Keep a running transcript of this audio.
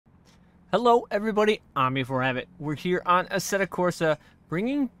Hello everybody, I'm EVGA. We're here on Assetto Corsa,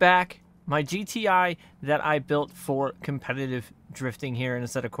 bringing back my GTI that I built for competitive drifting here in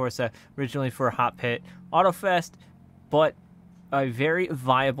Assetto Corsa, originally for a Hot Pit Autofest, but a very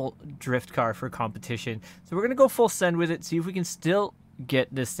viable drift car for competition. So we're going to go full send with it, see if we can still get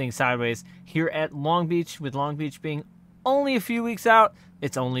this thing sideways here at Long Beach. With Long Beach being only a few weeks out,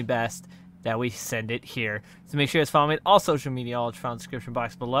 it's only best that we send it here. So make sure you guys follow me on all social media, all it's found in the description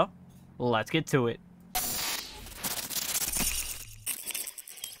box below. Let's get to it.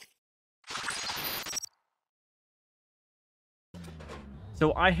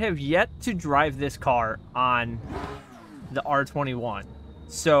 So I have yet to drive this car on the R21.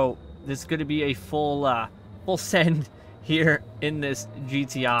 So this is going to be a full send here in this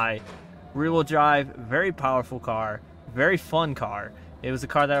GTI. Rear-wheel drive, very powerful car, very fun car. It was a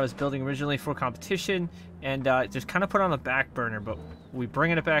car that I was building originally for competition and just kind of put on the back burner, but we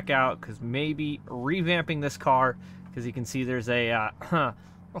bringing it back out because maybe revamping this car, because you can see there's a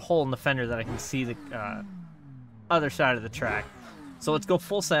hole in the fender that I can see the other side of the track. So let's go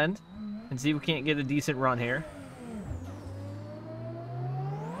full send and see if we can't get a decent run here.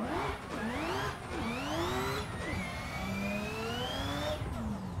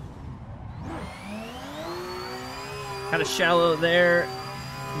 Kind of shallow there,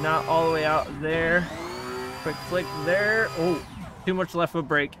 not all the way out there. Quick flick there. Oh, too much left foot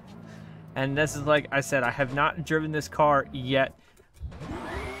brake. And this is, like I said, I have not driven this car yet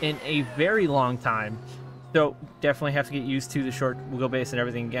in a very long time. So definitely have to get used to the short wheelbase and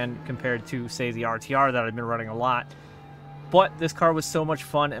everything again compared to, say, the RTR that I've been running a lot. But this car was so much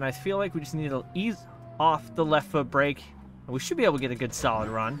fun, and I feel like we just need to ease off the left foot brake. And we should be able to get a good solid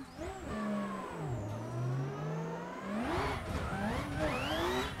run.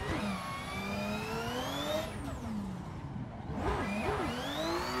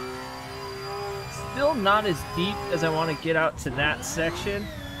 Still not as deep as I want to get out to that section.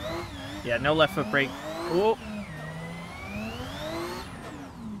 Yeah, no left foot brake. Oh.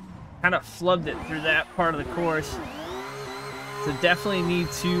 Kind of flubbed it through that part of the course. So definitely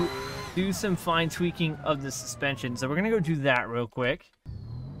need to do some fine tweaking of the suspension. So we're going to go do that real quick.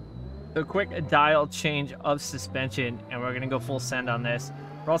 So quick dial change of suspension, and we're going to go full send on this.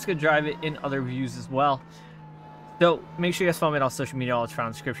 We're also going to drive it in other views as well. So make sure you guys follow me on all social media, all it's found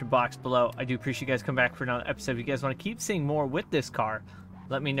in the description box below. I do appreciate you guys coming back for another episode. If you guys want to keep seeing more with this car,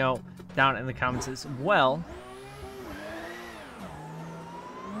 let me know down in the comments as well.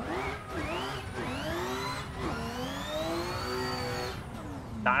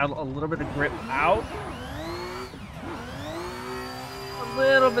 Dial a little bit of grip out. A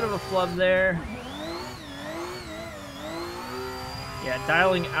little bit of a flub there. Yeah,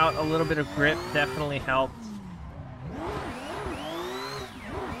 dialing out a little bit of grip definitely helped.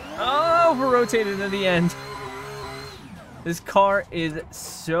 Oh, over rotated in the end. This car is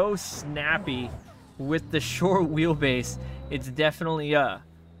so snappy with the short wheelbase. It's definitely a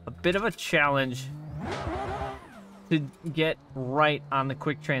bit of a challenge to get right on the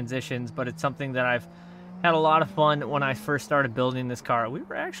quick transitions, but it's something that I've had a lot of fun when I first started building this car. We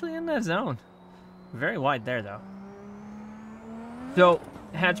were actually in that zone. Very wide there, though. So,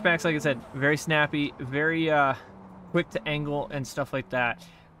 hatchbacks, like I said, very snappy, very quick to angle and stuff like that.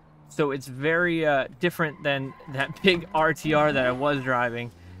 So it's very different than that big RTR that I was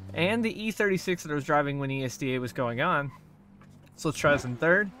driving and the E36 that I was driving when ESDA was going on. So let's try this in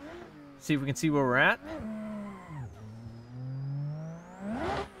third, see if we can see where we're at.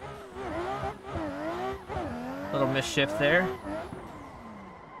 Little misshift there.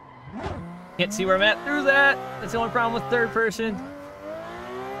 Can't see where I'm at through that. That's the only problem with third person.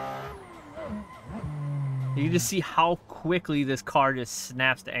 You can just see how quickly this car just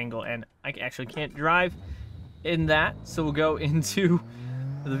snaps to angle, and I actually can't drive in that, so we'll go into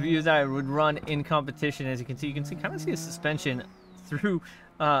the views I would run in competition. As you can see, kind of see a suspension through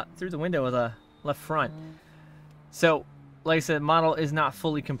the window of the left front. So, like I said, model is not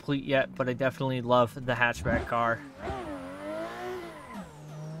fully complete yet, but I definitely love the hatchback car.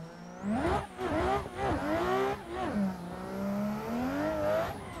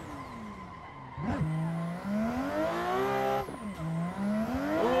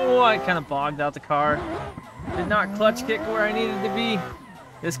 I kind of bogged out the car. Did not clutch kick where I needed to be.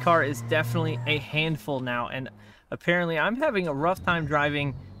 This car is definitely a handful now, and apparently I'm having a rough time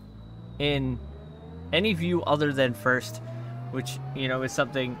driving in any view other than first, which, you know, is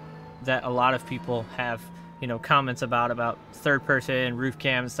something that a lot of people have, you know, comments about third person, roof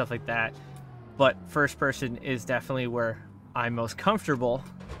cam, and stuff like that. But first person is definitely where I'm most comfortable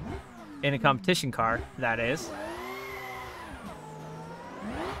in a competition car, that is.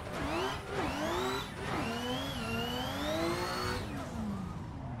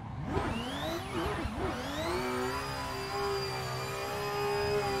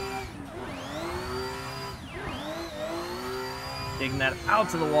 taking that out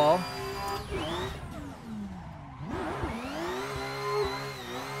to the wall.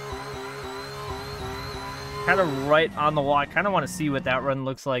 Kind of right on the wall. I kind of want to see what that run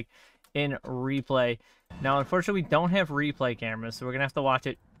looks like in replay. Now, unfortunately, we don't have replay cameras, so we're going to have to watch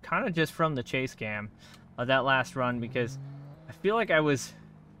it kind of just from the chase cam of that last run, because I feel like I was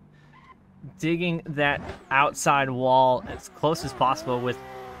digging that outside wall as close as possible with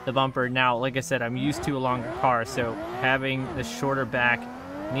the bumper. Now, like I said, I'm used to a longer car, so having the shorter back,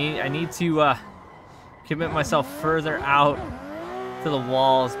 I need to commit myself further out to the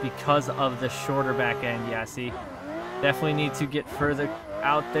walls because of the shorter back end. Yeah, see, definitely need to get further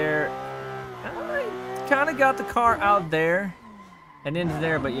out there. I kind of got the car out there and into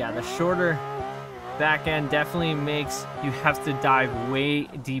there, but yeah, the shorter back end definitely makes you have to dive way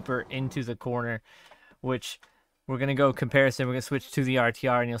deeper into the corner, which we're going to go comparison. We're going to switch to the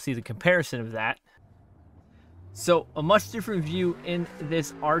RTR and you'll see the comparison of that. So a much different view in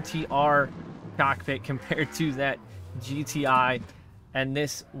this RTR cockpit compared to that GTI, and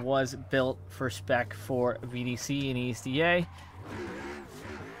this was built for spec for VDC and EVGA.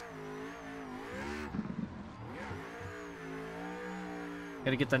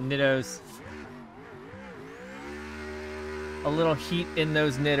 Gotta get the nittos. A little heat in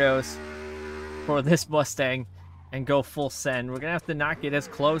those nittos for this Mustang and go full send. We're gonna have to not get as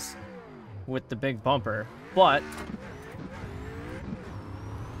close with the big bumper, but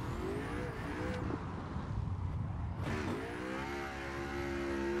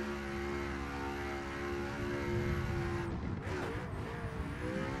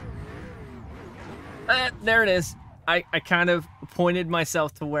there it is. I kind of pointed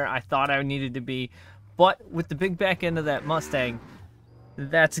myself to where I thought I needed to be, but with the big back end of that Mustang,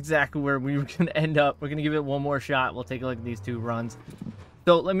 that's exactly where we were going to end up. We're going to give it one more shot. We'll take a look at these two runs.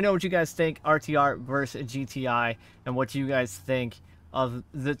 So let me know what you guys think, RTR versus GTI, and what you guys think of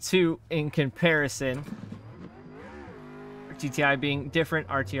the two in comparison. GTI being different,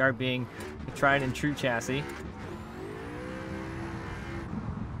 RTR being a tried and true chassis.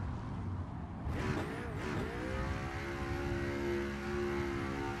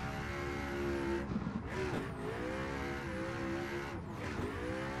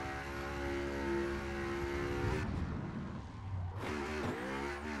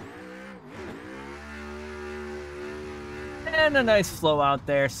 And a nice flow out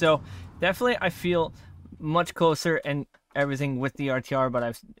there. So definitely I feel much closer and everything with the RTR, but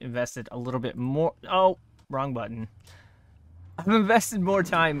I've invested a little bit more. Oh, wrong button. I've invested more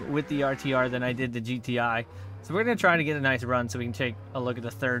time with the RTR than I did the GTI. So we're going to try to get a nice run so we can take a look at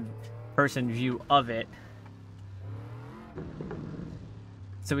the third person view of it,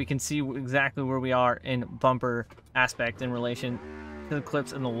 so we can see exactly where we are in bumper aspect in relation to the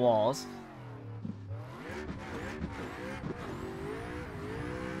clips and the walls.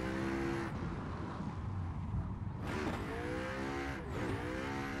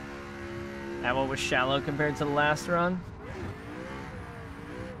 That one was shallow compared to the last run.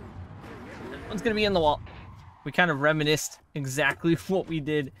 That one's going to be in the wall. We kind of reminisced exactly what we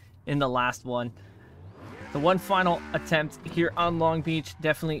did in the last one. The one final attempt here on Long Beach.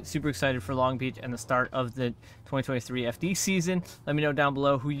 Definitely super excited for Long Beach and the start of the 2023 FD season. Let me know down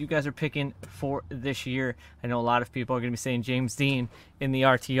below who you guys are picking for this year. I know a lot of people are going to be saying James Dean in the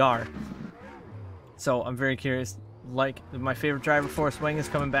RTR. So I'm very curious. Like, my favorite driver, Forrest Wang, is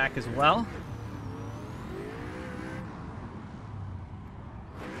coming back as well.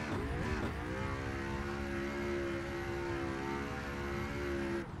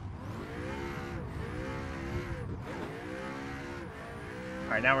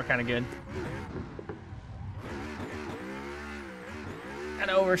 All right, now we're kind of good. Kind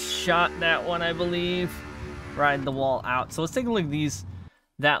of overshot that one, I believe. Ride the wall out. So let's take a look at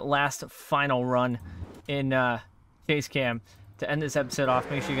that last final run in chase cam to end this episode off.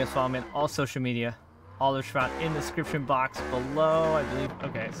 Make sure you guys follow me on all social media. All those found in the description box below, I believe.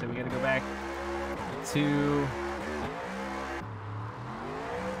 Okay, so we got to go back to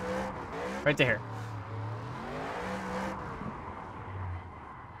right to here.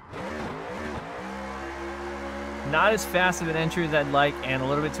 Not as fast of an entry as I'd like, and a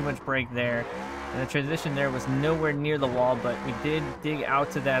little bit too much brake there. And the transition there was nowhere near the wall, but we did dig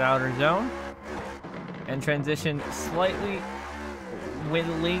out to that outer zone. And transition slightly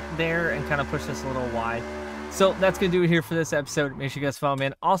went late there and kind of pushed us a little wide. So that's going to do it here for this episode. Make sure you guys follow me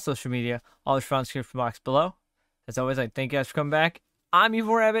on all social media. All the front description box below. As always, I thank you guys for coming back. I'm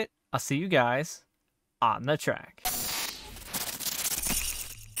Evil Rabbit. I'll see you guys on the track.